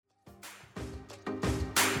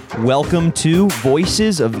Welcome to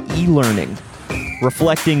Voices of E-Learning,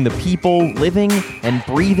 reflecting the people living and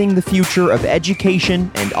breathing the future of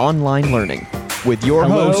education and online learning. With your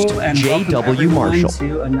host, J.W. Marshall.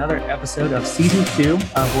 To another episode of Season 2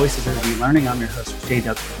 of Voices of E-Learning. I'm your host,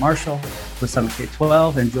 J.W. Marshall with Summit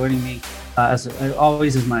K-12, and joining me, as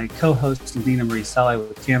always, is my co-host, Lena Marie Sally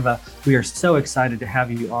with Canva. We are so excited to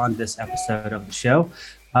have you on this episode of the show.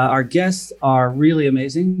 Our guests are really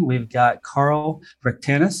amazing. We've got Carl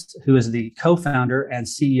Rectanus, who is the co-founder and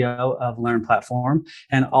CEO of Learn Platform,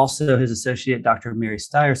 and also his associate, Dr. Mary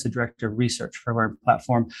Stiers, the director of research for Learn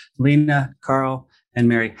Platform. Lena, Carl, and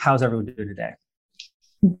Mary, how's everyone doing today?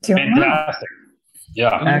 Fantastic.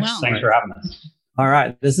 Yeah, thanks for having us. All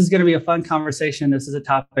right, this is going to be a fun conversation. This is a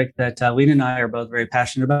topic that Lena and I are both very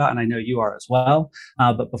passionate about, and I know you are as well.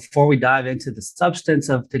 But before we dive into the substance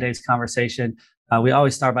of today's conversation, we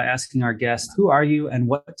always start by asking our guests, who are you and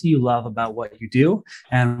what do you love about what you do?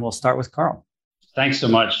 And we'll start with Carl. Thanks so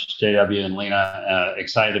much, JW and Lena.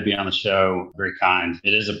 Excited to be on the show. Very kind.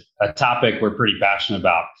 It is a topic we're pretty passionate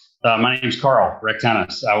about. My name is Carl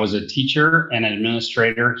Rectanus. I was a teacher and an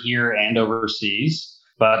administrator here and overseas,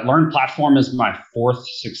 but Learn Platform is my fourth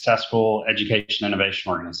successful education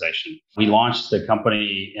innovation organization. We launched the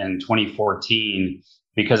company in 2014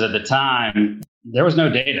 because at the time, there was no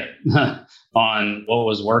data on what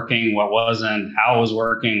was working, what wasn't, how it was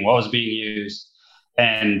working, what was being used.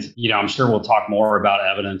 And, I'm sure we'll talk more about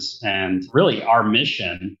evidence. And really our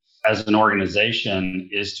mission as an organization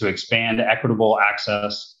is to expand equitable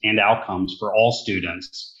access and outcomes for all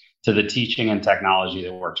students to the teaching and technology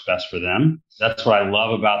that works best for them. That's what I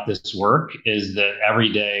love about this work is that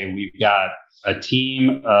every day we've got a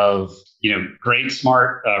team of, great,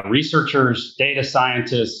 smart researchers, data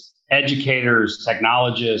scientists, educators,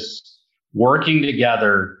 technologists working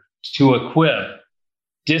together to equip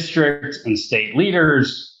district and state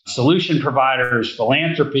leaders, solution providers,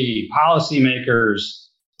 philanthropy, policymakers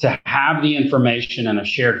to have the information and a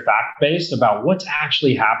shared fact base about what's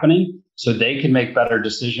actually happening so they can make better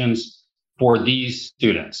decisions for these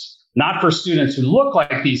students. Not for students who look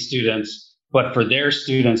like these students, but for their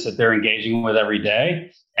students that they're engaging with every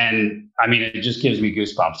day. And it just gives me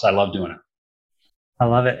goosebumps. I love doing it. I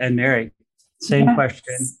love it. And Mary, same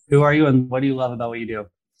question. Who are you and what do you love about what you do?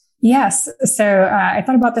 Yes. So I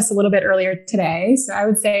thought about this a little bit earlier today. So I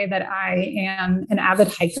would say that I am an avid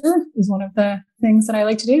hiker is one of the things that I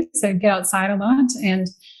like to do. So get outside a lot. And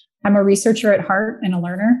I'm a researcher at heart and a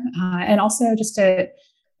learner, and also just a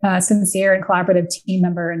sincere and collaborative team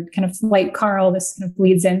member. And kind of like Carl, this kind of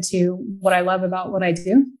leads into what I love about what I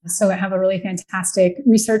do. So I have a really fantastic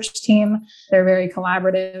research team. They're very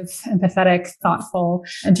collaborative, empathetic, thoughtful,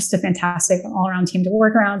 and just a fantastic all-around team to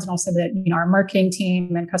work around. And also our marketing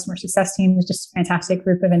team and customer success team is just a fantastic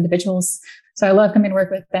group of individuals. So I love coming to work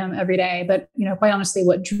with them every day. But, quite honestly,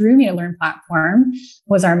 what drew me to Learn Platform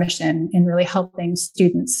was our mission in really helping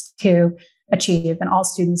students to achieve and all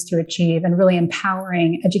students to achieve, and really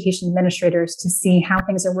empowering education administrators to see how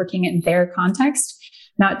things are working in their context,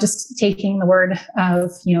 not just taking the word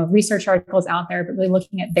of, research articles out there, but really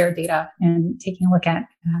looking at their data and taking a look at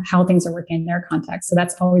how things are working in their context. So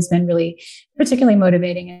that's always been really particularly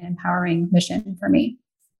motivating and empowering mission for me.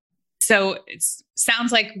 So it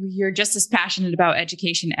sounds like you're just as passionate about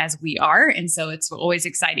education as we are. And so it's always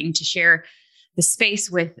exciting to share the space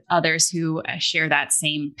with others who share that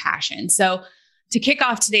same passion. So to kick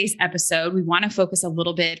off today's episode, we want to focus a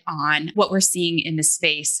little bit on what we're seeing in the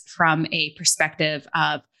space from a perspective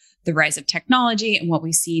of the rise of technology and what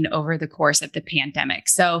we've seen over the course of the pandemic.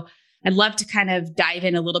 So I'd love to kind of dive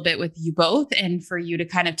in a little bit with you both and for you to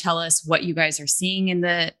kind of tell us what you guys are seeing in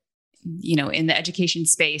the, in the education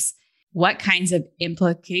space, what kinds of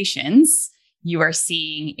implications you are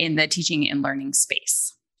seeing in the teaching and learning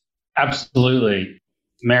space. Absolutely.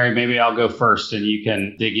 Mary, maybe I'll go first and you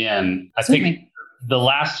can dig in. I think the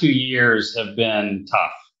last 2 years have been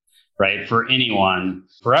tough, right? For anyone,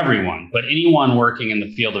 for everyone, but anyone working in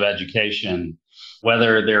the field of education,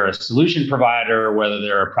 whether they're a solution provider, whether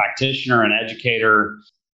they're a practitioner, an educator.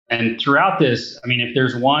 And throughout this, if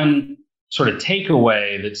there's one sort of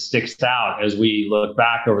takeaway that sticks out as we look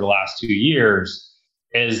back over the last 2 years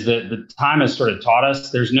is that the time has sort of taught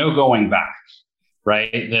us there's no going back.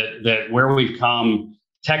 Right? That where we've come,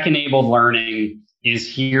 tech-enabled learning is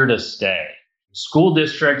here to stay. School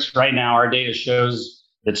districts, right now, our data shows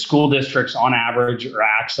that school districts on average are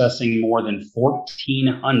accessing more than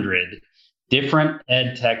 1,400 different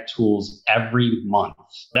ed tech tools every month.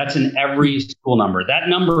 That's in every school number. That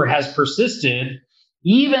number has persisted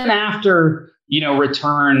even after,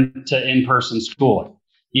 return to in-person schooling.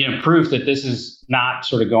 Proof that this is not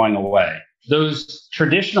sort of going away. those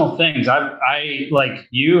traditional things, I like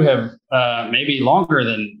you have maybe longer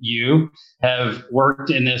than you have worked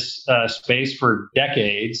in this space for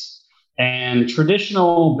decades, and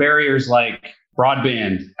traditional barriers like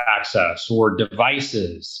broadband access or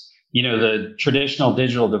devices, the traditional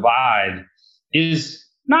digital divide is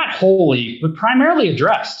not wholly, but primarily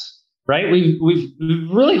addressed, right? We've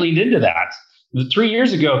really leaned into that. 3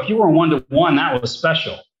 years ago, if you were one-to-one, that was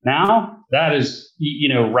special. Now that is,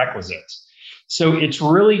 requisite. So it's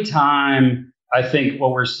really time. I think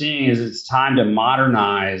what we're seeing is it's time to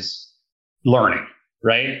modernize learning,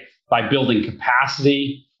 right? By building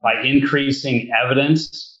capacity, by increasing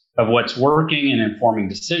evidence of what's working and informing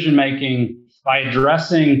decision-making, by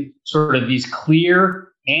addressing sort of these clear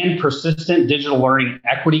and persistent digital learning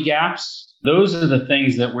equity gaps. Those are the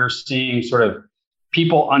things that we're seeing sort of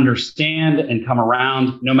people understand and come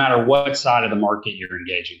around no matter what side of the market you're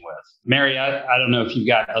engaging with. Mary, I don't know if you've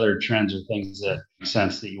got other trends or things that make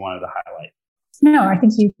sense that you wanted to highlight. No, I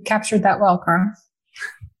think you captured that well, Carl.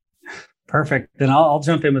 Perfect. Then I'll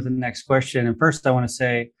jump in with the next question. And first, I want to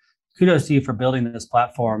say kudos to you for building this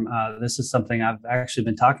platform. This is something I've actually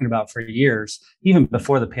been talking about for years, even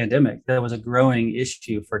before the pandemic. There was a growing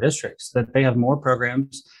issue for districts that they have more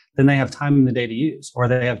programs than they have time in the day to use, or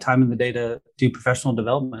they have time in the day to do professional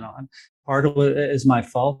development on. Part of it is my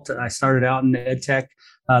fault. I started out in ed tech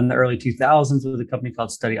in the early 2000s with a company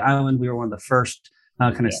called Study Island. We were one of the first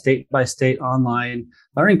state by state online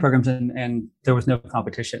learning programs, and there was no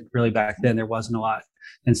competition really back then. There wasn't a lot.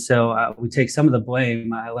 And so we take some of the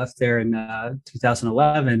blame. I left there in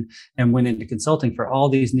 2011 and went into consulting for all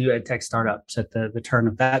these new ed tech startups at the turn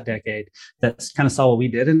of that decade that kind of saw what we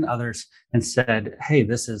did and others and said, hey,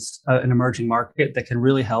 this is an emerging market that can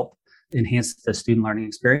really help enhance the student learning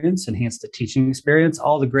experience, enhance the teaching experience,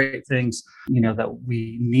 all the great things, that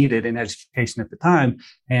we needed in education at the time.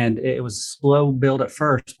 And it was a slow build at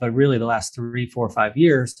first, but really the last 3, 4, 5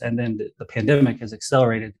 years. And then the pandemic has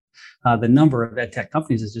accelerated. The number of ed tech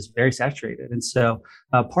companies is just very saturated. And so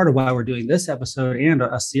part of why we're doing this episode and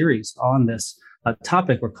a series on this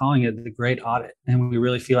topic, we're calling it the Great Audit. And we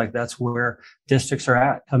really feel like that's where districts are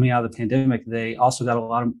at coming out of the pandemic. They also got a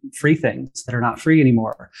lot of free things that are not free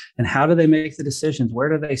anymore. And how do they make the decisions? Where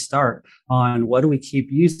do they start on what do we keep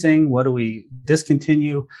using? What do we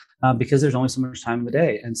discontinue? Because there's only so much time in the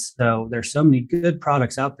day. And so there's so many good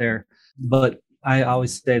products out there, but I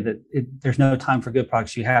always say that there's no time for good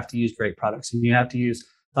products. You have to use great products, and you have to use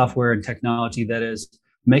software and technology that is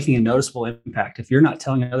making a noticeable impact. If you're not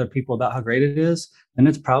telling other people about how great it is, then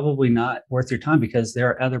it's probably not worth your time, because there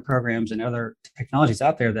are other programs and other technologies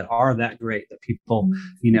out there that are that great that people,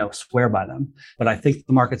 swear by them. But I think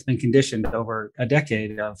the market's been conditioned over a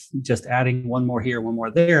decade of just adding one more here, one more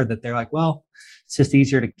there, that they're like, well, it's just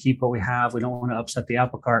easier to keep what we have. We don't want to upset the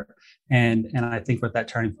apple cart. And I think we're at that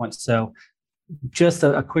turning point. So just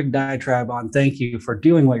a quick diatribe on thank you for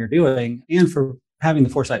doing what you're doing and for having the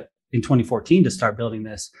foresight in 2014 to start building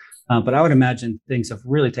this. But I would imagine things have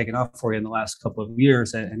really taken off for you in the last couple of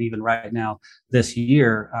years, and even right now this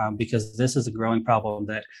year, because this is a growing problem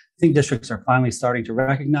that I think districts are finally starting to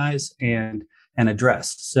recognize and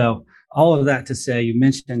address. So all of that to say, you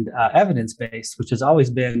mentioned evidence-based, which has always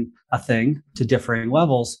been a thing to differing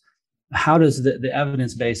levels. How does the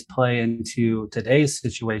evidence base play into today's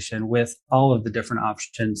situation with all of the different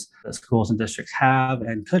options that schools and districts have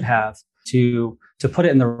and could have to put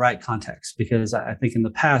it in the right context? Because I think in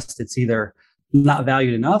the past, it's either not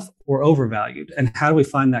valued enough or overvalued. And how do we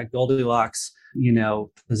find that Goldilocks,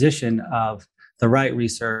 position of the right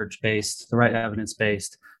research-based, the right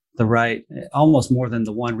evidence-based, the right, almost more than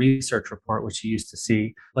the one research report, which you used to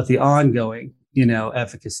see, but the ongoing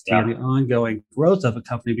efficacy and the ongoing growth of a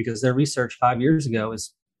company, because their research 5 years ago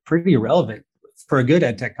is pretty irrelevant for a good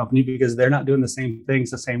ed tech company, because they're not doing the same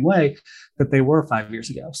things the same way that they were 5 years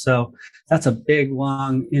ago. So that's a big,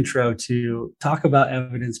 long intro to talk about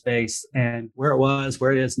evidence-based and where it was,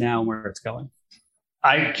 where it is now, and where it's going.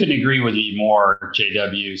 I couldn't agree with you more,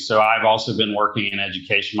 JW. So I've also been working in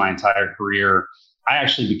education my entire career. I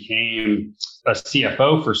actually became a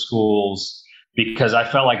CFO for schools because I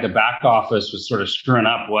felt like the back office was sort of screwing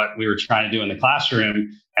up what we were trying to do in the classroom.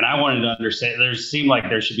 And I wanted to understand, there seemed like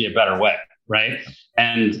there should be a better way, right?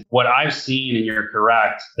 And what I've seen, and you're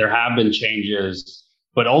correct, there have been changes,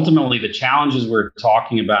 but ultimately the challenges we're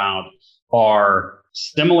talking about are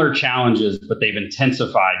similar challenges, but they've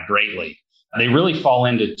intensified greatly. They really fall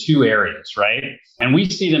into two areas, right? And we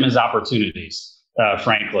see them as opportunities,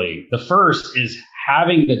 frankly. The first is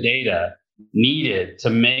having the data needed to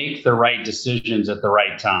make the right decisions at the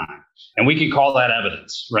right time. And we can call that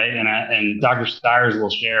evidence, right? And Dr. Stiers will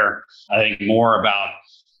share, I think, more about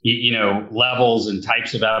levels and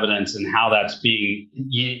types of evidence and how that's being,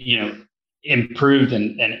 improved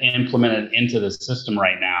and implemented into the system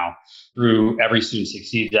right now through Every Student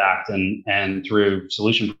Succeeds Act and through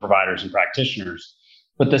solution providers and practitioners.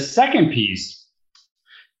 But the second piece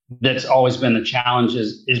that's always been the challenge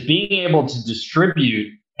is being able to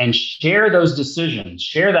distribute and share those decisions,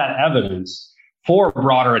 share that evidence for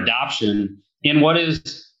broader adoption in what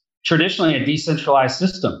is traditionally a decentralized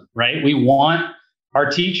system, right? We want our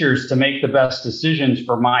teachers to make the best decisions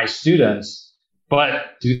for my students,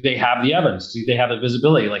 but do they have the evidence? Do they have the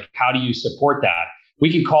visibility? Like, how do you support that?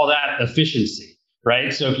 We can call that efficiency,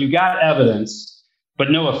 right? So if you got evidence,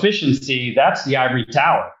 but no efficiency, that's the ivory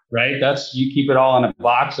tower, right? That's, you keep it all in a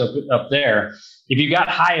box up there. If you got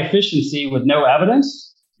high efficiency with no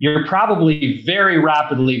evidence, you're probably very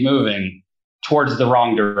rapidly moving towards the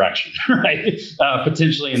wrong direction, right?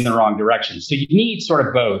 Potentially in the wrong direction. So you need sort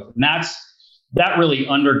of both. And that really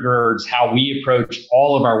undergirds how we approach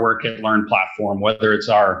all of our work at Learn Platform, whether it's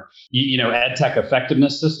our, EdTech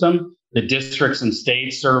effectiveness system, the districts and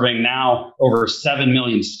states serving now over 7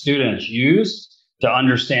 million students use to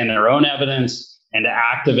understand their own evidence and to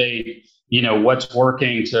activate, what's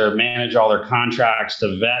working to manage all their contracts,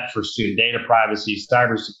 to vet for student data privacy,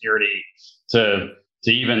 cybersecurity, to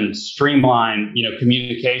even streamline,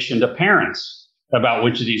 communication to parents about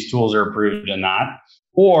which of these tools are approved and not.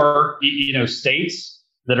 Or, states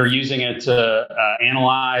that are using it to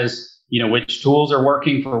analyze, which tools are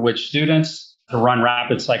working for which students, to run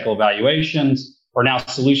rapid cycle evaluations, or now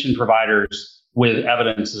solution providers with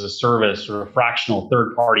evidence as a service or a fractional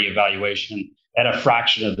third-party evaluation at a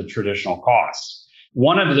fraction of the traditional costs.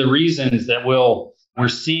 One of the reasons that we're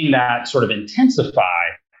seeing that sort of intensify,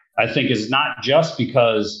 I think, is not just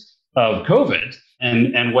because of COVID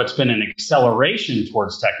and what's been an acceleration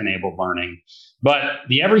towards tech-enabled learning, but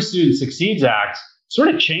the Every Student Succeeds Act sort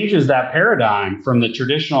of changes that paradigm from the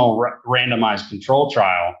traditional randomized control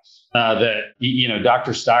trial that,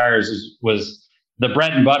 Dr. Stiers was the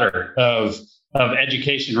bread and butter of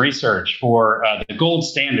education research for the gold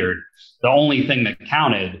standard, the only thing that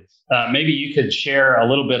counted. Maybe you could share a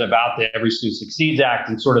little bit about the Every Student Succeeds Act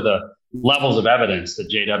and sort of the levels of evidence that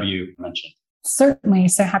JW mentioned. Certainly.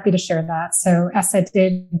 So happy to share that. So ESSA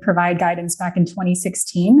did provide guidance back in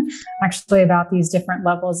 2016, actually about these different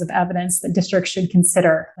levels of evidence that districts should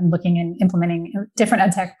consider when looking and implementing different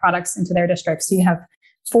EdTech products into their districts. So you have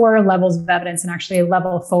 4 levels of evidence, and actually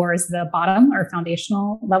level 4 is the bottom or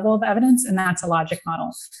foundational level of evidence, and that's a logic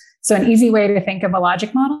model. So an easy way to think of a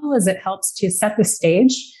logic model is it helps to set the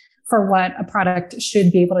stage for what a product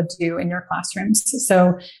should be able to do in your classrooms.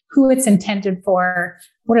 So who it's intended for,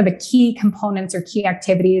 what are the key components or key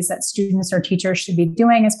activities that students or teachers should be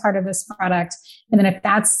doing as part of this product? And then if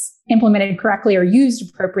that's implemented correctly or used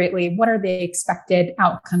appropriately, what are the expected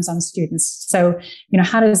outcomes on students? So,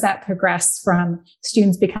 how does that progress from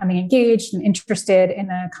students becoming engaged and interested in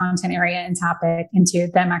a content area and topic into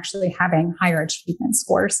them actually having higher achievement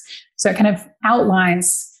scores? So it kind of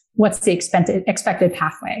outlines what's the expected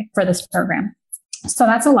pathway for this program. So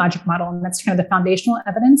that's a logic model, and that's kind of the foundational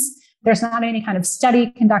evidence. There's not any kind of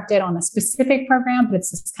study conducted on a specific program, but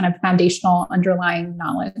it's this kind of foundational underlying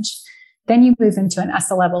knowledge. Then you move into an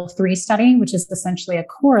ESSA level 3 study, which is essentially a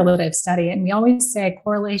correlative study. And we always say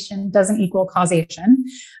correlation doesn't equal causation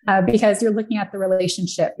because you're looking at the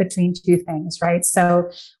relationship between two things, right?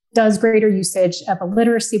 So does greater usage of a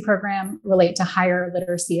literacy program relate to higher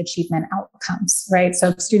literacy achievement outcomes, right? So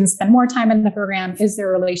if students spend more time in the program, is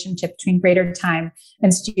there a relationship between greater time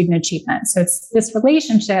and student achievement? So it's this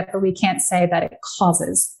relationship, but we can't say that it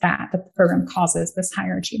causes that, the program causes this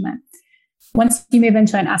higher achievement. Once you move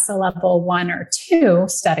into an ESSA level 1 or 2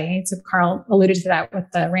 study, so Carl alluded to that with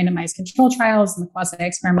the randomized control trials and the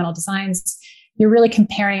quasi-experimental designs, you're really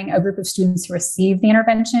comparing a group of students who receive the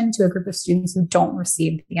intervention to a group of students who don't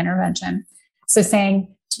receive the intervention. So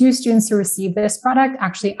saying, do students who receive this product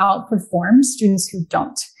actually outperform students who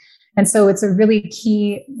don't? And so it's a really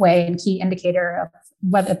key way and key indicator of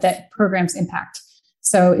whether that program's impact.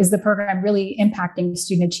 So is the program really impacting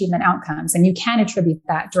student achievement outcomes? And you can attribute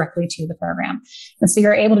that directly to the program. And so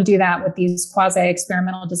you're able to do that with these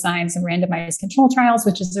quasi-experimental designs and randomized control trials,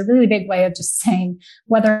 which is a really big way of just saying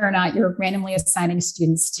whether or not you're randomly assigning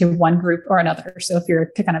students to one group or another. So if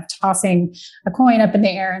you're kind of tossing a coin up in the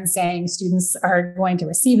air and saying students are going to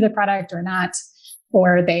receive the product or not,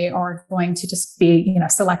 or they are going to just be,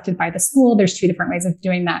 selected by the school, there's 2 different ways of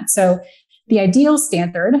doing that. So The ideal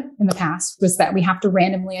standard in the past was that we have to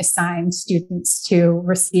randomly assign students to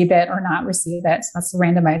receive it or not receive it. So that's a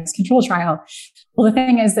randomized control trial. Well, the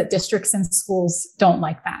thing is that districts and schools don't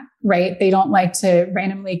like that, right? They don't like to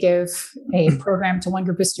randomly give a program to one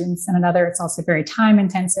group of students and another. It's also very time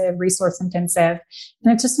intensive, resource intensive,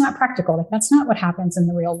 and it's just not practical. Like that's not what happens in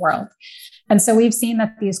the real world. And so we've seen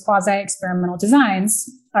that these quasi-experimental designs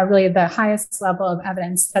are really the highest level of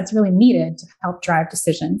evidence that's really needed to help drive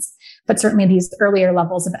decisions. But certainly these earlier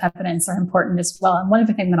levels of evidence are important as well. And one of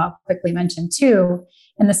the things that I'll quickly mention too,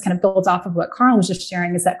 and this kind of builds off of what Carl was just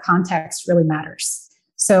sharing, is that context really matters.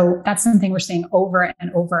 So that's something we're seeing over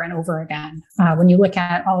and over and over again. When you look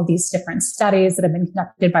at all of these different studies that have been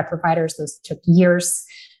conducted by providers, those took years,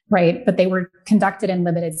 right? But they were conducted in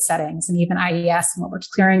limited settings. And even IES and What Works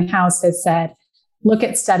Clearinghouse has said, look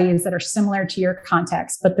at studies that are similar to your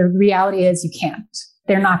context, but the reality is you can't.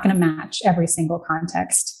 They're not going to match every single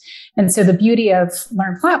context. And so the beauty of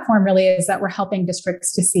Learn Platform really is that we're helping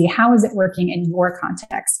districts to see how is it working in your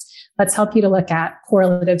context. Let's help you to look at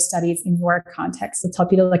correlative studies in your context. Let's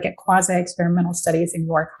help you to look at quasi-experimental studies in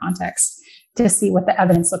your context to see what the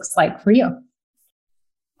evidence looks like for you.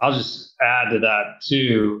 I'll just add to that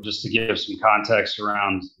too, just to give some context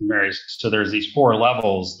around Mary's. So there's these 4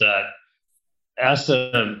 levels that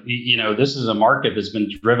ESSA, this is a market that's been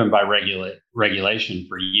driven by regulation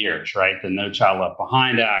for years, right? The No Child Left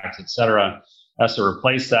Behind Act, et cetera. ESSA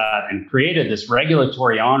replaced that and created this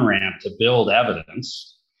regulatory on-ramp to build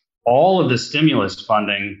evidence. All of the stimulus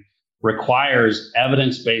funding requires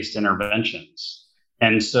evidence-based interventions.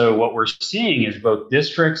 And so what we're seeing is both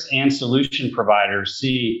districts and solution providers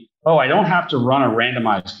see, I don't have to run a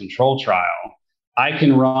randomized control trial. I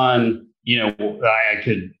can run, I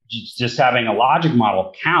could just having a logic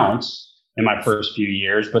model counts in my first few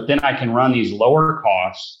years, but then I can run these lower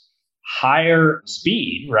costs, higher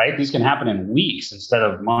speed, right? These can happen in weeks instead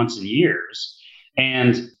of months and years,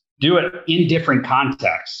 and do it in different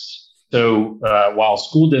contexts. So while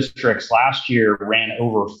school districts last year ran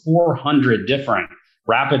over 400 different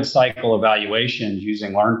rapid cycle evaluations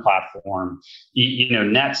using Learn Platform,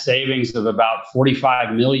 net savings of about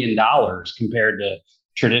 $45 million compared to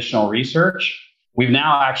traditional research. We've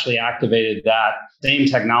now actually activated that same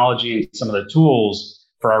technology and some of the tools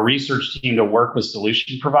for our research team to work with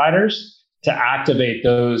solution providers to activate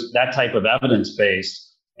that type of evidence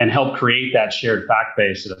base and help create that shared fact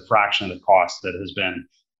base at a fraction of the cost that has been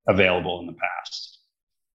available in the past.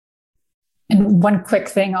 And one quick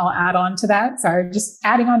thing I'll add on to that. Sorry, just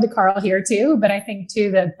adding on to Carl here too. But I think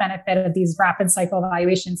too, the benefit of these rapid cycle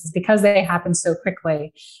evaluations is because they happen so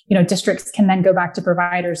quickly, districts can then go back to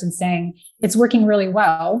providers and saying, it's working really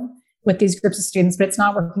well with these groups of students, but it's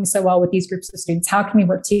not working so well with these groups of students. How can we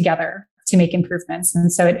work together to make improvements?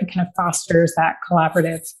 And so it kind of fosters that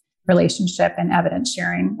collaborative relationship and evidence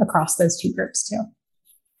sharing across those 2 groups too.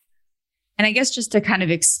 And I guess just to kind of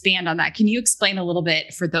expand on that, can you explain a little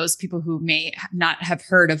bit for those people who may not have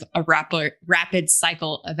heard of a rapid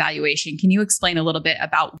cycle evaluation? Can you explain a little bit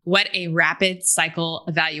about what a rapid cycle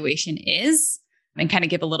evaluation is and kind of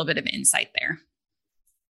give a little bit of insight there?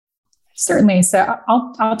 Certainly. So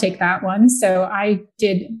I'll take that one. So I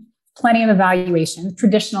did plenty of evaluations,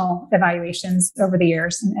 traditional evaluations over the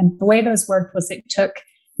years. And the way those worked was it took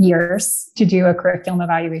years to do a curriculum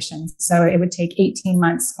evaluation. So it would take 18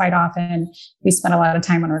 months quite often. We spent a lot of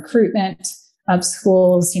time on recruitment of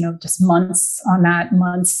schools, just months on that,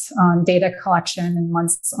 months on data collection and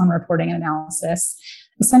months on reporting and analysis.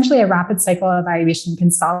 Essentially, a rapid cycle evaluation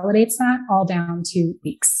consolidates that all down to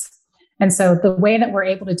weeks. And so the way that we're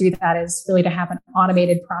able to do that is really to have an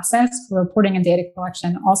automated process for reporting and data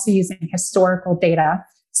collection, also using historical data.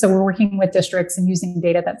 So we're working with districts and using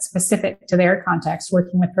data that's specific to their context,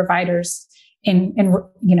 working with providers in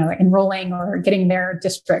enrolling or getting their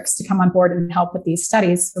districts to come on board and help with these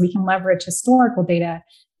studies. So we can leverage historical data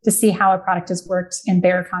to see how a product has worked in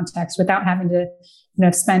their context without having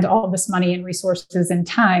to spend all of this money and resources and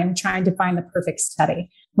time trying to find the perfect study.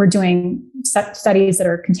 We're doing studies that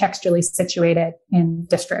are contextually situated in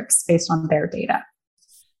districts based on their data.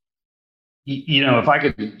 If I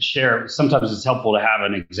could share, sometimes it's helpful to have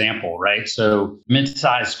an example, right? So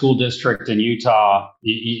mid-sized school district in Utah,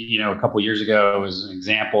 a couple of years ago was an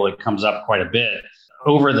example that comes up quite a bit.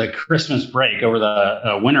 Over the Christmas break, over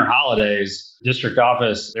the winter holidays, district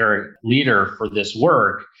office, their leader for this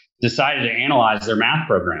work, decided to analyze their math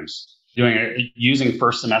programs, using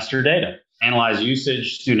first semester data, analyze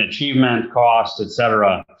usage, student achievement, cost, et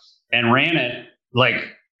cetera, and ran it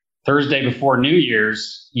like Thursday before New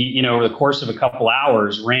Year's, over the course of a couple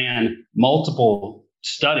hours, ran multiple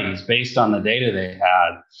studies based on the data they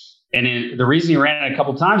had. And the reason he ran it a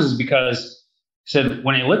couple times is because said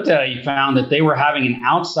when he looked at it, he found that they were having an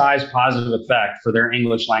outsized positive effect for their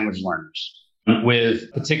English language learners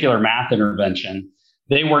with particular math intervention.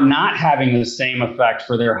 They were not having the same effect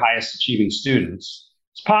for their highest achieving students.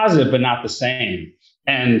 It's positive, but not the same.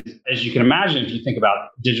 And as you can imagine, if you think about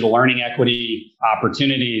digital learning equity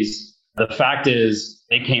opportunities, the fact is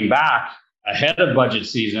they came back ahead of budget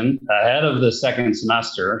season, ahead of the second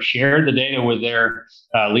semester, shared the data with their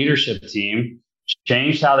leadership team,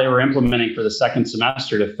 changed how they were implementing for the second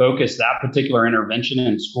semester to focus that particular intervention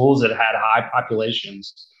in schools that had high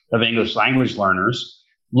populations of English language learners,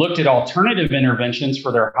 looked at alternative interventions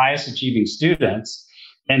for their highest achieving students,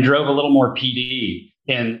 and drove a little more PD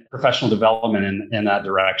in professional development in that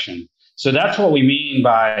direction. So that's what we mean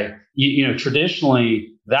by,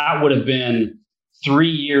 traditionally, that would have been 3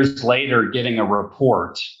 years later getting a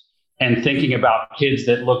report and thinking about kids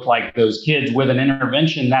that look like those kids with an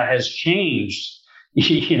intervention that has changed,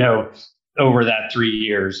 over that 3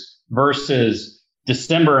 years versus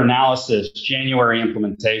December analysis, January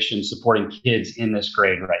implementation, supporting kids in this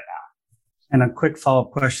grade right now. And a quick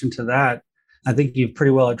follow-up question to that. I think you've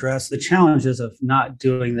pretty well addressed the challenges of not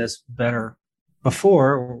doing this better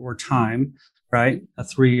before or time, right? A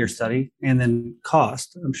 3-year study, and then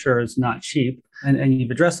cost, I'm sure, is not cheap. And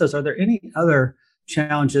you've addressed those. Are there any other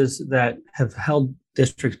challenges that have held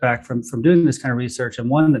districts back from doing this kind of research? And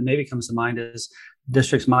one that maybe comes to mind is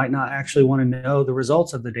districts might not actually want to know the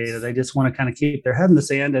results of the data. They just want to kind of keep their head in the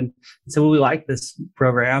sand and say, well, we like this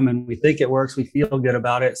program and we think it works. We feel good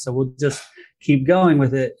about it. So we'll just keep going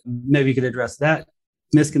with it. Maybe you could address that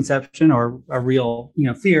misconception or a real,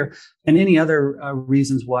 fear, and any other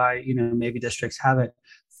reasons why, maybe districts haven't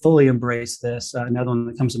fully embraced this. Another one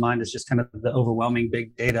that comes to mind is just kind of the overwhelming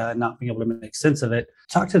big data and not being able to make sense of it.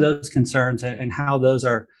 Talk to those concerns and how those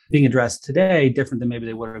are being addressed today, different than maybe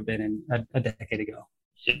they would have been in a decade ago.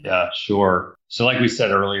 Yeah, sure. So like we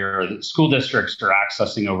said earlier, the school districts are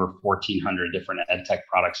accessing over 1,400 different ed tech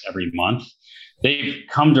products every month. They've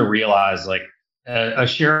come to realize a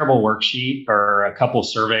shareable worksheet or a couple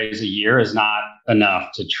surveys a year is not enough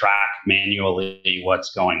to track manually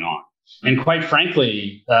what's going on. And quite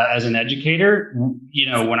frankly, as an educator,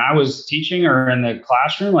 when I was teaching or in the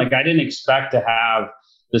classroom, I didn't expect to have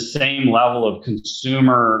the same level of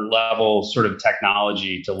consumer level sort of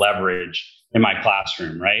technology to leverage in my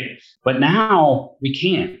classroom, right? But now we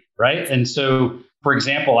can, right? And so, for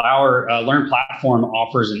example, our Learn platform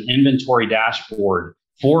offers an inventory dashboard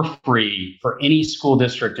for free for any school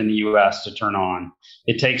district in the US to turn on.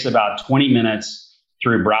 It takes about 20 minutes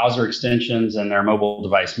through browser extensions and their mobile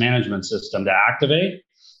device management system to activate.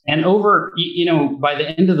 And by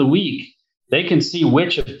the end of the week, they can see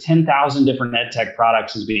which of 10,000 different ed tech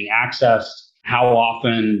products is being accessed, how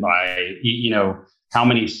often, by, how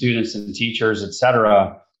many students and teachers, et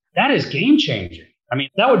cetera. That is game changing. I mean,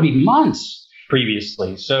 that would be months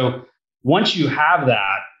previously. So once you have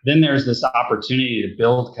that, then there's this opportunity to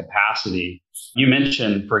build capacity. You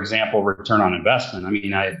mentioned, for example, return on investment. I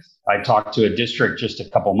mean, I talked to a district just a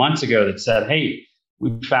couple months ago that said, hey,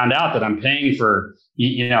 we found out that I'm paying for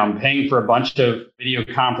a bunch of video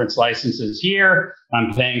conference licenses here.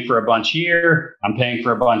 I'm paying for a bunch here. I'm paying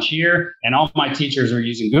for a bunch here. And all my teachers are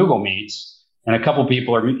using Google Meets and a couple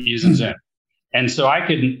people are using Zoom. And so I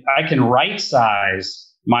can right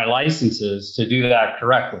size my licenses to do that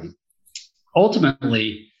correctly.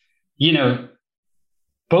 Ultimately,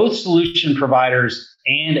 both solution providers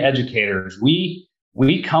and educators, we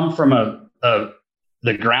come from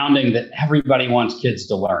the grounding that everybody wants kids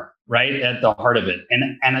to learn, right? At the heart of it.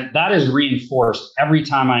 And that is reinforced every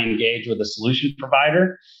time I engage with a solution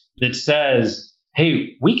provider that says,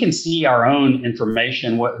 hey, we can see our own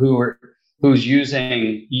information, who's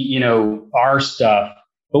using, our stuff,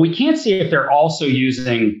 but we can't see if they're also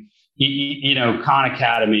using, Khan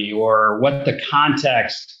Academy or what the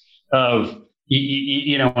context of,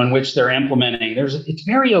 in which they're implementing. It's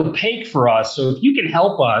very opaque for us. So if you can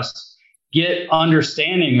help us get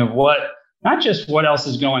understanding of not just what else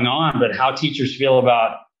is going on, but how teachers feel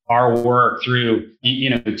about our work through,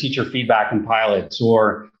 teacher feedback and pilots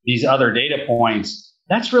or these other data points,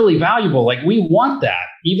 that's really valuable. We want that,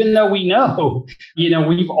 even though we know,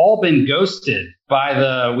 we've all been ghosted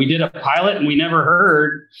by we did a pilot and we never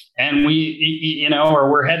heard, and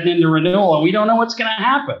or we're heading into renewal and we don't know what's going to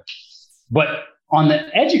happen. But on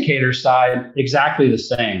the educator side, exactly the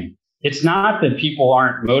same. It's not that people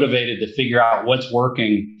aren't motivated to figure out what's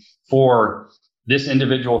working for this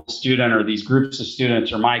individual student or these groups of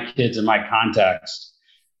students or my kids in my context.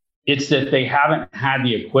 It's that they haven't had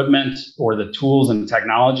the equipment or the tools and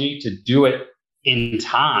technology to do it in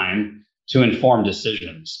time to inform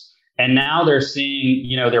decisions. And now they're seeing,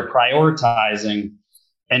 they're prioritizing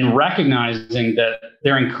and recognizing that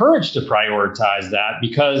they're encouraged to prioritize that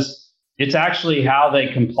because it's actually how they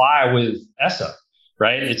comply with ESSA,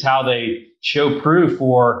 right? It's how they show proof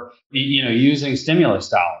for, using stimulus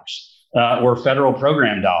dollars or federal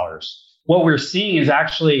program dollars. What we're seeing is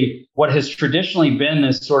actually what has traditionally been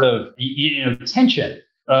this sort of, tension,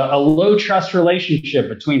 a low trust relationship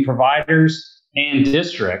between providers and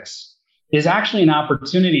districts is actually an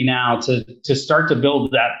opportunity now to start to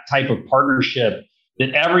build that type of partnership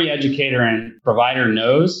that every educator and provider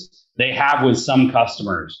knows they have with some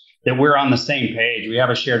customers, that we're on the same page. We have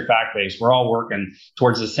a shared fact base. We're all working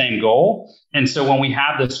towards the same goal. And so when we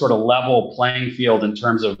have this sort of level playing field in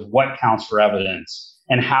terms of what counts for evidence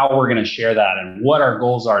and how we're going to share that and what our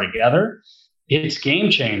goals are together, it's game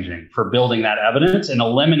changing for building that evidence and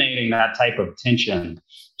eliminating that type of tension,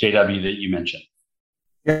 JW, that you mentioned.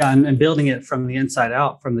 Yeah, and building it from the inside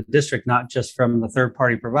out, from the district, not just from the third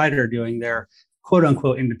party provider doing their quote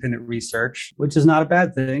unquote independent research, which is not a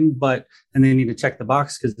bad thing, and they need to check the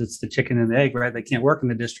box because it's the chicken and the egg, right? They can't work in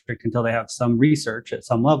the district until they have some research at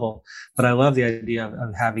some level. But I love the idea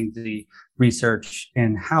of having the research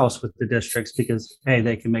in-house with the districts because, hey,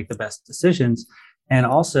 they can make the best decisions. And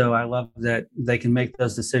also, I love that they can make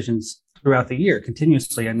those decisions throughout the year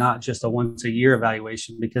continuously and not just a once a year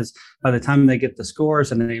evaluation, because by the time they get the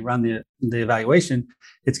scores and they run the evaluation,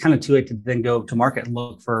 it's kind of too late to then go to market and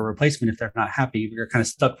look for a replacement if they're not happy. You're kind of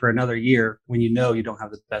stuck for another year when you don't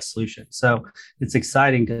have the best solution. So it's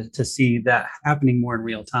exciting to see that happening more in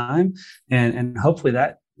real time. And hopefully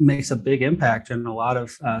that makes a big impact in a lot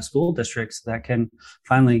of school districts that can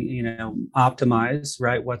finally, optimize,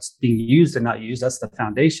 right, what's being used and not used. That's the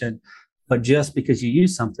foundation. But just because you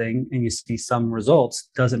use something and you see some results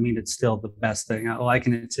doesn't mean it's still the best thing. I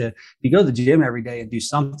liken it to, if you go to the gym every day and do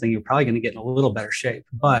something, you're probably going to get in a little better shape.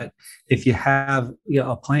 But if you have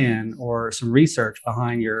a plan or some research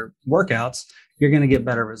behind your workouts, you're going to get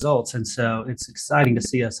better results. And so it's exciting to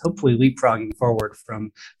see us hopefully leapfrogging forward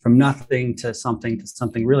from nothing to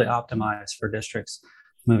something really optimized for districts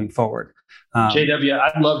moving forward. JW,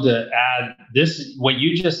 I'd love to add this. What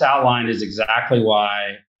you just outlined is exactly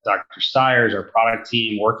why Dr. Stiers, our product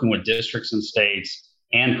team, working with districts and states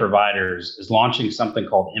and providers, is launching something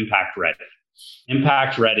called Impact Ready.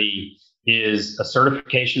 Impact Ready is a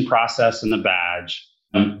certification process and a badge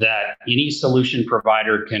that any solution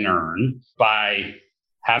provider can earn by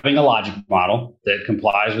having a logic model that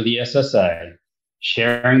complies with the ESSA,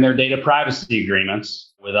 sharing their data privacy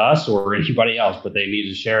agreements with us or anybody else, but they need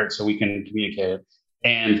to share it so we can communicate it.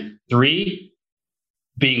 And 3,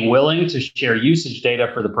 being willing to share usage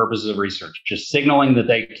data for the purposes of research, just signaling that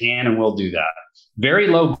they can and will do that. Very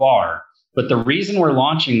low bar. But the reason we're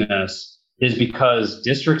launching this is because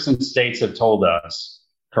districts and states have told us,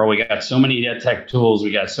 Carl, we got so many ed tech tools,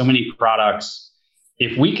 we got so many products.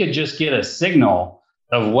 If we could just get a signal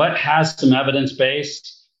of what has some evidence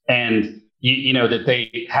based and that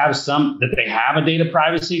they have a data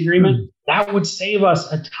privacy agreement, that would save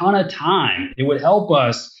us a ton of time. It would help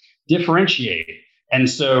us differentiate. And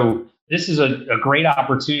so this is a great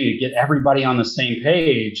opportunity to get everybody on the same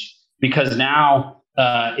page, because now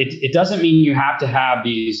it doesn't mean you have to have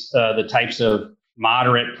these the types of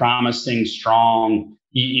moderate, promising, strong,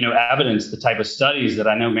 evidence, the type of studies that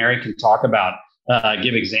I know Mary can talk about,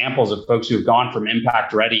 give examples of folks who have gone from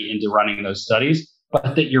Impact Ready into running those studies,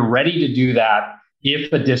 but that you're ready to do that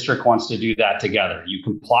if the district wants to do that together. You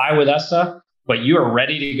comply with ESSA, but you are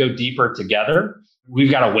ready to go deeper together.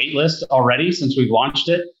 We've got a wait list already since we've launched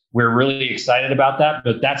it. We're really excited about that,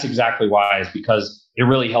 but that's exactly why, is because it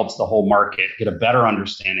really helps the whole market get a better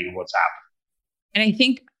understanding of what's happening. And I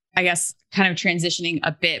think, kind of transitioning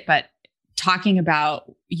a bit, but talking about,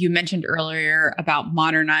 you mentioned earlier about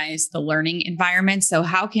modernize the learning environment. So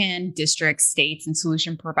how can districts, states, and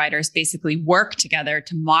solution providers basically work together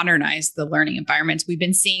to modernize the learning environments? We've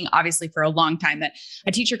been seeing, obviously, for a long time that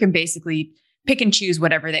a teacher can basically pick and choose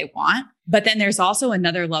whatever they want. But then there's also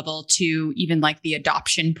another level to even like the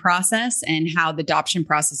adoption process, and how the adoption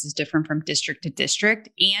process is different from district to district.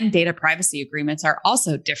 And data privacy agreements are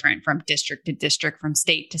also different from district to district, from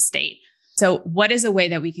state to state. So what is a way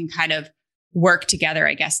that we can kind of work together,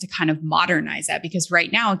 I guess, to kind of modernize that? Because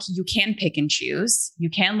right now you can pick and choose, you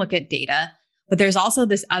can look at data, but there's also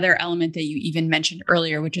this other element that you even mentioned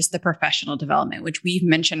earlier, which is the professional development, which we've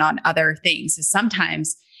mentioned on other things. Is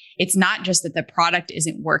sometimes it's not just that the product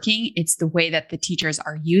isn't working, it's the way that the teachers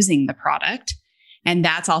are using the product. And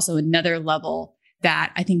that's also another level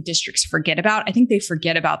that I think districts forget about. I think they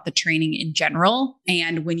forget about the training in general.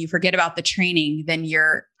 And when you forget about the training, then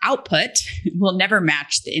your output will never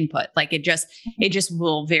match the input. Like it just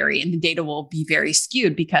will vary, and the data will be very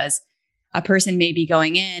skewed because a person may be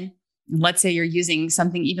going in, let's say you're using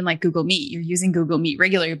something even like Google Meet. You're using Google Meet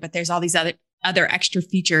regularly, but there's all these other extra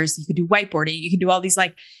features. You could do whiteboarding. You could do all these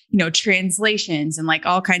translations and like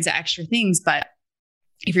all kinds of extra things. But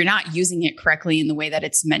if you're not using it correctly in the way that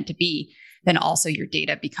it's meant to be, then also your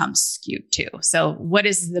data becomes skewed too. So what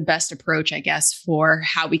is the best approach, I guess, for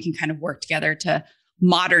how we can kind of work together to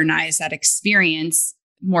modernize that experience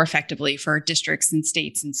more effectively for districts and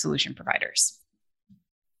states and solution providers?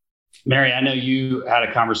 Mary, I know you had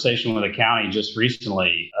a conversation with a county just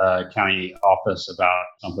recently, county office, about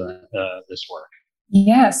something this work.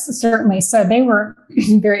 Yes, certainly. So they were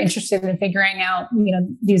very interested in figuring out,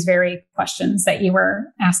 these very questions that you were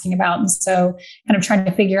asking about. And so kind of trying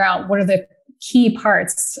to figure out what are the key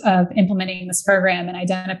parts of implementing this program and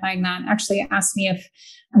identifying that. Actually asked me if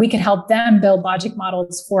we could help them build logic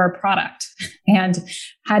models for a product, and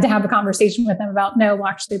had to have a conversation with them about, no,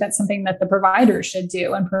 actually that's something that the provider should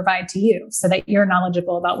do and provide to you so that you're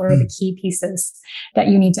knowledgeable about what are the key pieces that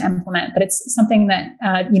you need to implement. But it's something that,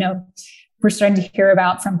 we're starting to hear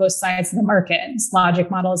about from both sides of the market, logic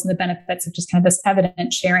models and the benefits of just kind of this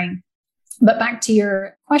evidence sharing. But back to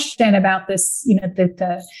your question about this,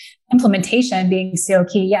 the implementation being so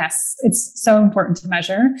key. Yes, it's so important to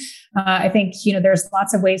measure. I think, there's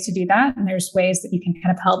lots of ways to do that. And there's ways that you can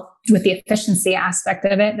kind of help with the efficiency aspect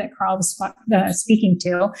of it that Carl was speaking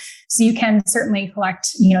to. So you can certainly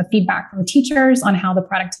collect, feedback from teachers on how the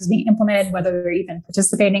product is being implemented, whether they're even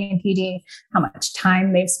participating in PD, how much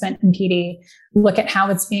time they've spent in PD, look at how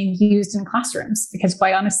it's being used in classrooms, because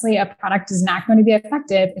quite honestly, a product is not going to be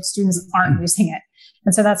effective if students aren't using it.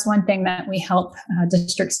 And so that's one thing that we help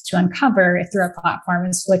districts to uncover through our platform,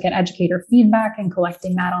 is to look at educator feedback and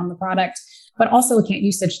collecting that on the product, but also looking at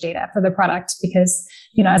usage data for the product. Because,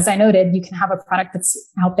 as I noted, you can have a product that's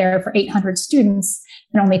out there for 800 students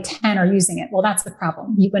and only 10 are using it. Well, that's the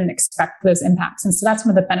problem. You wouldn't expect those impacts. And so that's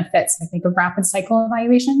one of the benefits, I think, of rapid cycle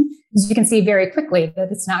evaluation, is you can see very quickly that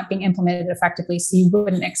it's not being implemented effectively. So you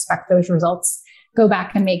wouldn't expect those results. Go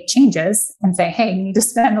back and make changes and say, hey, you need to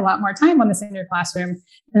spend a lot more time on this in your classroom,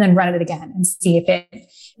 and then run it again and see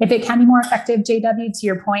if it can be more effective, JW, to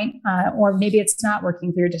your point, or maybe it's not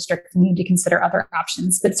working for your district and you need to consider other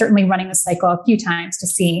options. But certainly running the cycle a few times to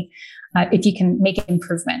see if you can make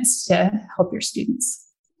improvements to help your students.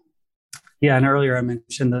 Yeah, and earlier I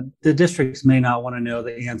mentioned that the districts may not want to know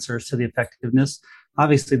the answers to the effectiveness.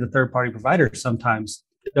 Obviously, the third-party providers sometimes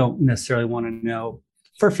don't necessarily want to know,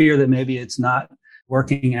 for fear that maybe it's not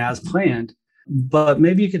working as planned. But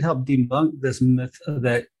maybe you could help debunk this myth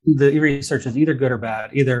that the research is either good or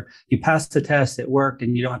bad. Either you passed the test, it worked,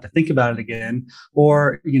 and you don't have to think about it again,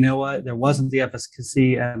 or you know what, there wasn't the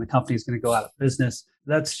efficacy and the company is going to go out of business.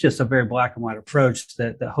 That's just a very black and white approach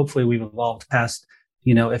that hopefully we've evolved past.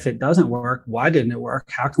 If it doesn't work, why didn't it work?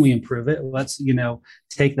 How can we improve it? Let's,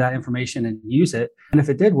 take that information and use it. And if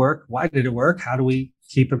it did work, why did it work? How do we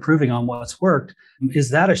keep improving on what's worked? Is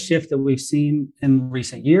that a shift that we've seen in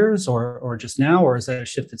recent years or just now, or is that a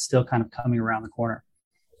shift that's still kind of coming around the corner?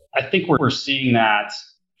 I think we're seeing that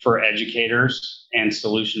for educators and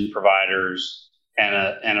solution providers and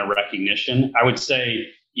a recognition. I would say,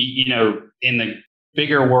 in the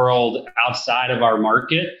bigger world outside of our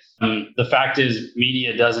market, the fact is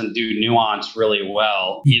media doesn't do nuance really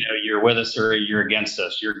well. You're with us or you're against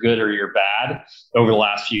us. You're good or you're bad. Over the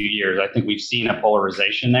last few years, I think we've seen a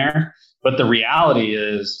polarization there. But the reality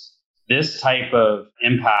is this type of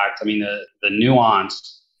impact, the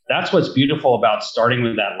nuance, that's what's beautiful about starting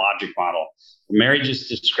with that logic model. What Mary just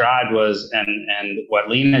described was, and what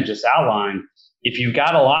Lena just outlined, if you've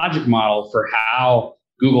got a logic model for how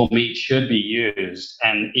Google Meet should be used,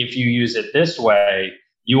 and if you use it this way,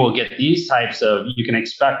 you will get you can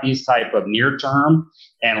expect these type of near-term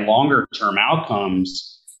and longer-term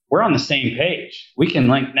outcomes. We're on the same page. We can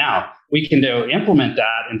link now. We can implement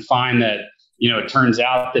that and find that, it turns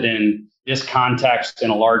out that in this context,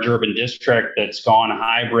 in a large urban district that's gone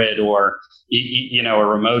hybrid, or, a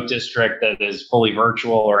remote district that is fully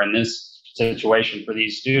virtual, or in this situation for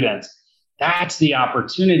these students, that's the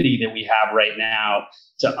opportunity that we have right now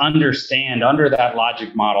to understand under that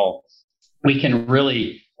logic model. We can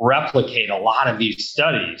really replicate a lot of these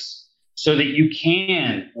studies so that you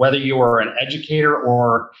can, whether you are an educator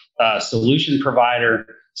or a solution provider,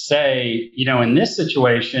 say, in this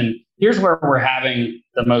situation, here's where we're having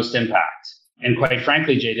the most impact. And quite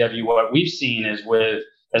frankly, JW, what we've seen is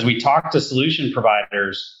as we talk to solution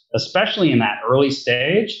providers, especially in that early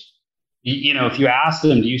stage, if you ask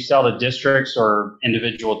them, do you sell to districts or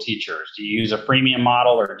individual teachers? Do you use a freemium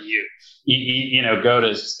model, or do you go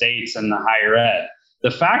to states and the higher ed?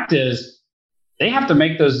 The fact is, they have to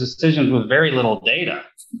make those decisions with very little data.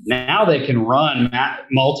 Now they can run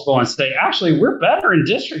multiple and say, actually, we're better in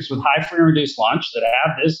districts with high free and reduced lunch that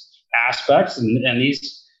have this aspects and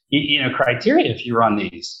these criteria if you run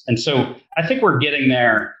these. And so I think we're getting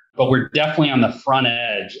there, but we're definitely on the front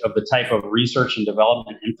edge of the type of research and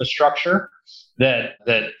development infrastructure that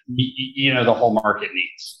the whole market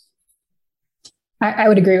needs. I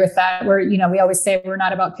would agree with that. We always say we're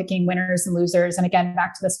not about picking winners and losers. And again,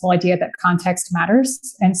 back to this whole idea that context matters.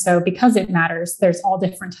 And so because it matters, there's all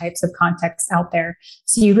different types of contexts out there.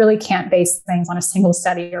 So you really can't base things on a single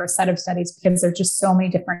study or a set of studies because there's just so many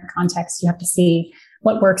different contexts. You have to see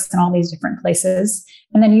what works in all these different places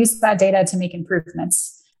and then use that data to make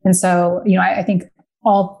improvements. And so, I think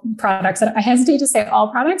all products, I hesitate to say all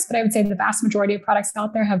products, but I would say the vast majority of products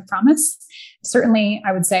out there have promise. Certainly,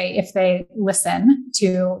 I would say if they listen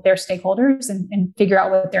to their stakeholders and figure out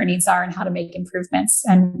what their needs are and how to make improvements.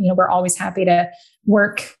 And, we're always happy to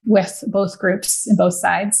work with both groups and both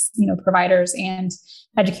sides, providers and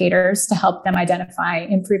educators to help them identify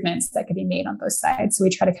improvements that could be made on both sides. So we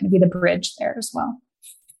try to kind of be the bridge there as well.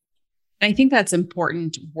 I think that's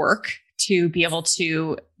important work to be able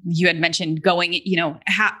to, you had mentioned going,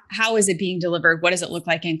 how is it being delivered? What does it look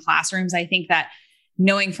like in classrooms? I think that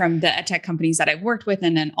knowing from the edtech companies that I've worked with,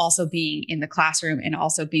 and then also being in the classroom and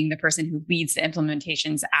also being the person who leads the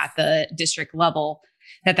implementations at the district level,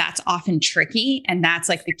 that's often tricky. And that's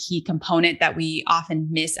like the key component that we often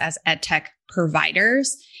miss as edtech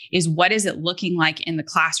providers is what is it looking like in the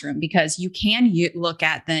classroom? Because you can look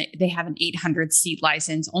at they have an 800 seat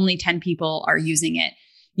license, only 10 people are using it.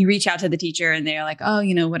 You reach out to the teacher and they're like, oh,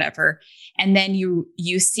 whatever. And then you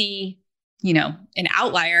see, an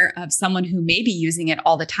outlier of someone who may be using it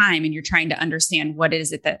all the time. And you're trying to understand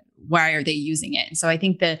why are they using it? And so I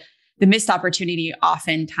think the missed opportunity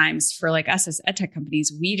oftentimes for like us as edtech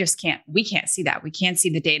companies, we can't see that. We can't see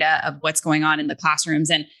the data of what's going on in the classrooms.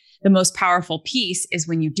 And the most powerful piece is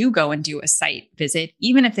when you do go and do a site visit,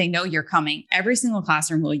 even if they know you're coming, every single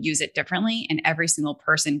classroom will use it differently and every single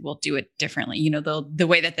person will do it differently. The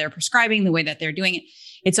way that they're prescribing, the way that they're doing it,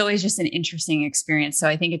 it's always just an interesting experience. So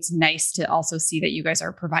I think it's nice to also see that you guys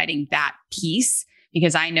are providing that piece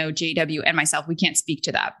because I know JW and myself, we can't speak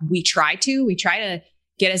to that. We try to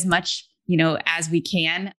get as much, as we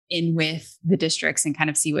can in with the districts and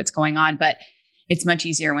kind of see what's going on. But it's much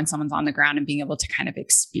easier when someone's on the ground and being able to kind of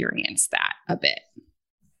experience that a bit.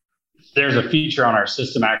 There's a feature on our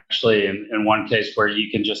system actually in one case where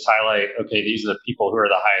you can just highlight, okay, these are the people who are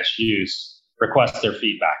the highest use, request their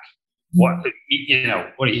feedback. Why do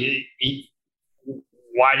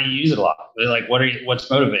you use it a lot? Like, what's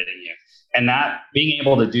motivating you? And that being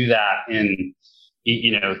able to do that in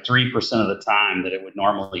 3% of the time that it would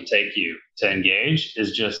normally take you to engage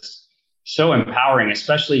is just so empowering,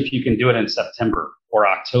 especially if you can do it in September or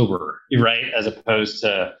October, right? As opposed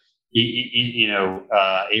to,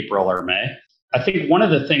 April or May. I think one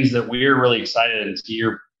of the things that we're really excited, and to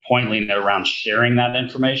your point, Lena, around sharing that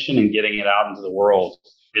information and getting it out into the world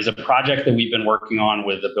is a project that we've been working on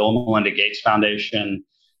with the Bill and Melinda Gates Foundation,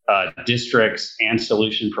 districts and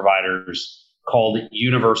solution providers called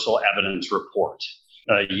Universal Evidence Report,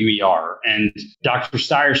 UER. And Dr.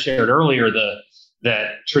 Steyer shared earlier that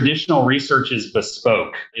traditional research is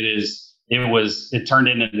bespoke. It turned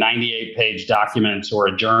into 98-page documents or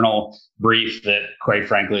a journal brief that, quite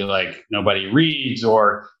frankly, like nobody reads,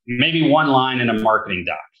 or maybe one line in a marketing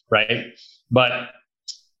doc, right? But,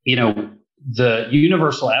 the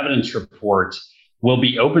Universal Evidence Report will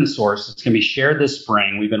be open source. It's going to be shared this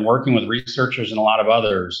spring. We've been working with researchers and a lot of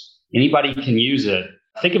others. Anybody can use it.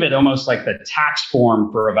 Think of it almost like the tax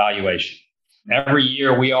form for evaluation. Every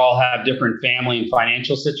year, we all have different family and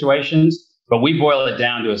financial situations, but we boil it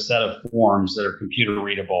down to a set of forms that are computer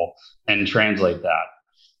readable and translate that.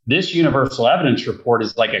 This Universal Evidence Report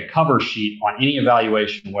is like a cover sheet on any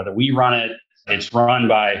evaluation, whether we run it, it's run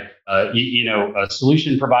by a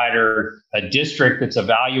solution provider, a district that's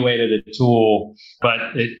evaluated a tool, but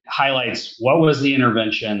it highlights what was the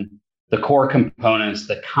intervention, the core components,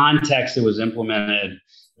 the context it was implemented,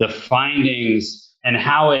 the findings, and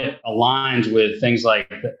how it aligns with things like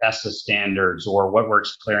the ESSA standards or What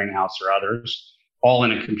Works Clearinghouse or others, all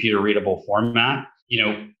in a computer readable format.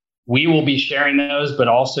 We will be sharing those, but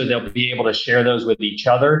also they'll be able to share those with each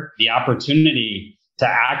other. The opportunity to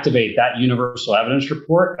activate that Universal Evidence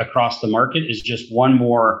Report across the market is just one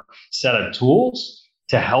more set of tools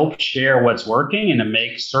to help share what's working and to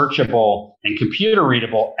make searchable and computer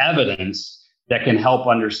readable evidence that can help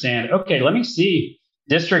understand, okay, let me see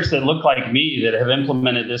districts that look like me that have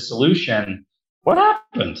implemented this solution. What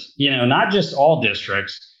happened? Not just all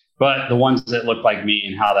districts, but the ones that look like me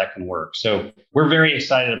and how that can work. So we're very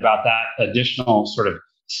excited about that additional sort of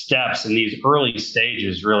steps in these early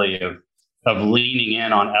stages, really, of leaning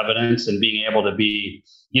in on evidence and being able to be,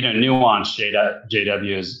 nuanced,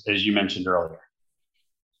 JW, as you mentioned earlier.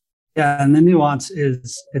 Yeah, and the nuance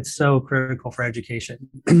it's so critical for education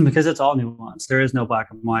because it's all nuance. There is no black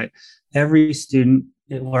and white. Every student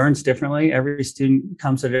learns differently. Every student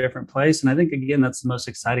comes to a different place. And I think, again, that's the most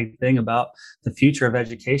exciting thing about the future of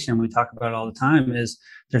education. We talk about it all the time is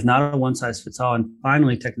there's not a one size fits all. And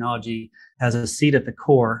finally, technology has a seat at the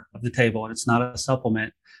core of the table, and it's not a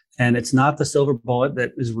supplement. And it's not the silver bullet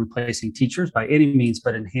that is replacing teachers by any means,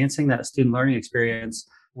 but enhancing that student learning experience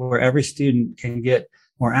where every student can get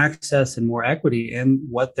more access and more equity in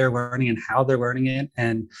what they're learning and how they're learning it,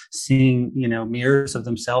 and seeing, mirrors of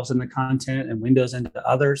themselves in the content and windows into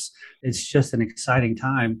others. It's just an exciting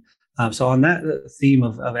time. So on that theme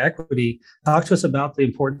of equity, talk to us about the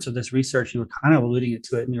importance of this research. You were kind of alluding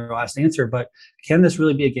to it in your last answer, but can this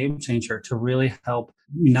really be a game changer to really help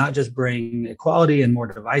not just bring equality and more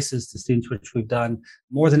devices to students, which we've done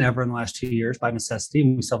more than ever in the last 2 years by necessity.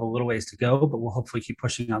 We still have a little ways to go, but we'll hopefully keep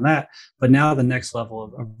pushing on that. But now the next level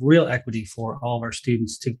of real equity for all of our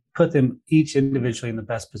students to put them each individually in the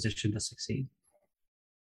best position to succeed.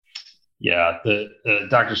 Yeah, the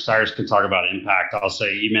Dr. Stiers can talk about impact. I'll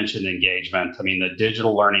say you mentioned engagement. I mean, the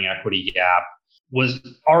digital learning equity gap was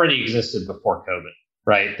already existed before COVID,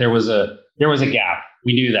 right? There was a gap.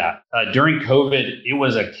 We knew that. During COVID, it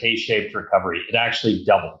was a K-shaped recovery. It actually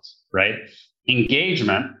doubled, right?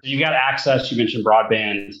 Engagement, you got access. You mentioned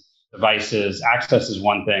broadband devices. Access is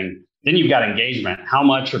one thing. Then you've got engagement. How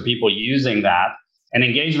much are people using that? And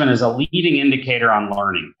engagement is a leading indicator on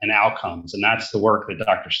learning and outcomes. And that's the work that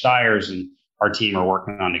Dr. Stiers and our team are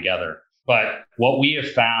working on together. But what we have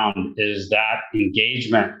found is that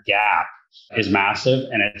engagement gap is massive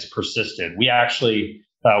and it's persisted. We actually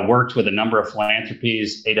worked with a number of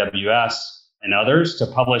philanthropies, AWS and others, to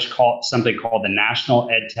publish something called the National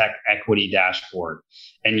EdTech Equity Dashboard.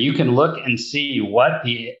 And you can look and see what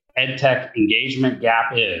the EdTech engagement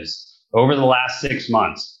gap is over the last 6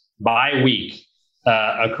 months by week.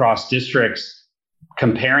 Across districts,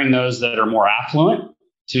 comparing those that are more affluent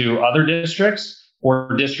to other districts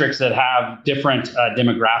or districts that have different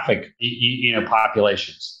demographic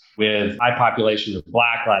populations with high populations of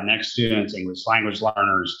Black, Latinx students, English language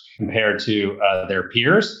learners compared to their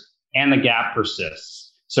peers, and the gap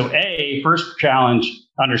persists. So first challenge,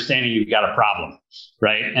 understanding you've got a problem,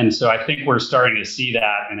 right? And so I think we're starting to see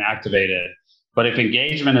that and activate it. But if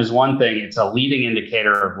engagement is one thing, it's a leading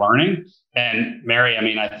indicator of learning. And Mary,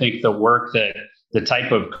 I think the work that the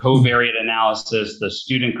type of covariate analysis, the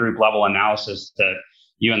student group level analysis that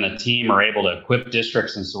you and the team are able to equip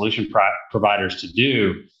districts and solution providers to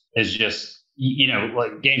do is just,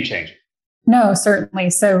 like game changing. No, certainly.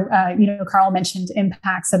 So, Carl mentioned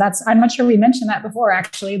impact. So I'm not sure we mentioned that before,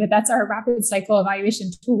 actually, but that's our rapid cycle evaluation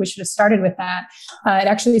tool. We should have started with that. It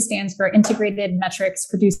actually stands for Integrated Metrics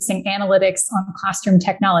Producing Analytics on Classroom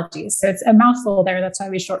Technologies. So it's a mouthful there. That's why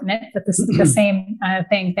we shorten it, but this is the same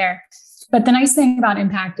thing there. But the nice thing about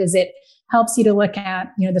impact is it helps you to look at,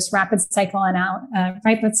 this rapid cycle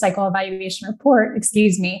evaluation report,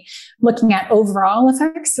 looking at overall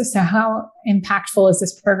effects. So how impactful is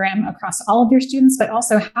this program across all of your students, but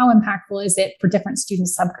also how impactful is it for different student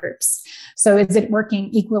subgroups? So is it working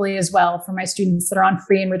equally as well for my students that are on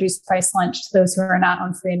free and reduced price lunch to those who are not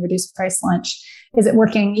on free and reduced price lunch? Is it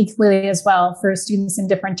working equally as well for students in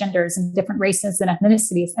different genders and different races and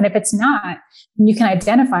ethnicities? And if it's not, you can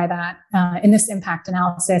identify that in this impact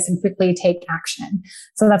analysis and quickly take action.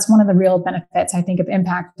 So that's one of the real benefits, I think, of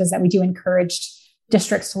impact, is that we do encourage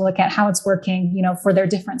districts to look at how it's working, for their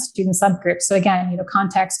different student subgroups. So again,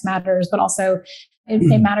 context matters, but also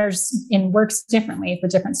it matters and works differently for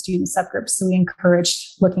different student subgroups. So we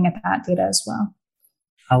encourage looking at that data as well.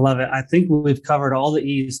 I love it. I think we've covered all the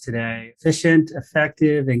E's today: efficient,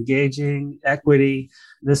 effective, engaging, equity.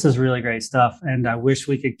 This is really great stuff. And I wish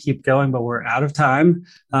we could keep going, but we're out of time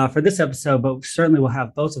for this episode. But certainly we'll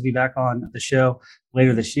have both of you back on the show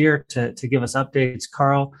later this year to give us updates.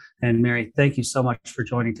 Carl and Mary, thank you so much for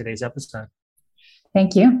joining today's episode.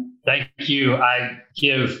 Thank you. Thank you. I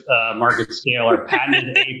give Market Scale our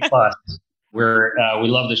patented A+. We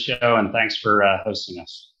love the show, and thanks for hosting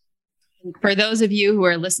us. For those of you who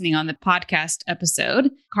are listening on the podcast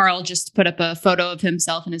episode, Carl just put up a photo of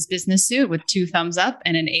himself in his business suit with 2 thumbs up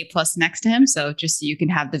and an A+ next to him. So just so you can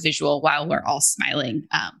have the visual while we're all smiling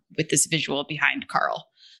with this visual behind Carl.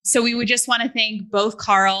 So we would just want to thank both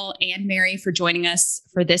Carl and Mary for joining us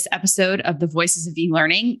for this episode of the Voices of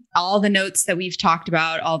eLearning. All the notes that we've talked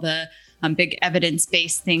about, all the big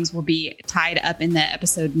evidence-based things will be tied up in the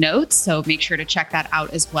episode notes. So make sure to check that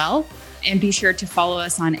out as well. And be sure to follow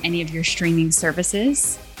us on any of your streaming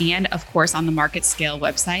services and of course on the MarketScale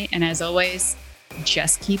website. And as always,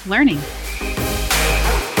 just keep learning.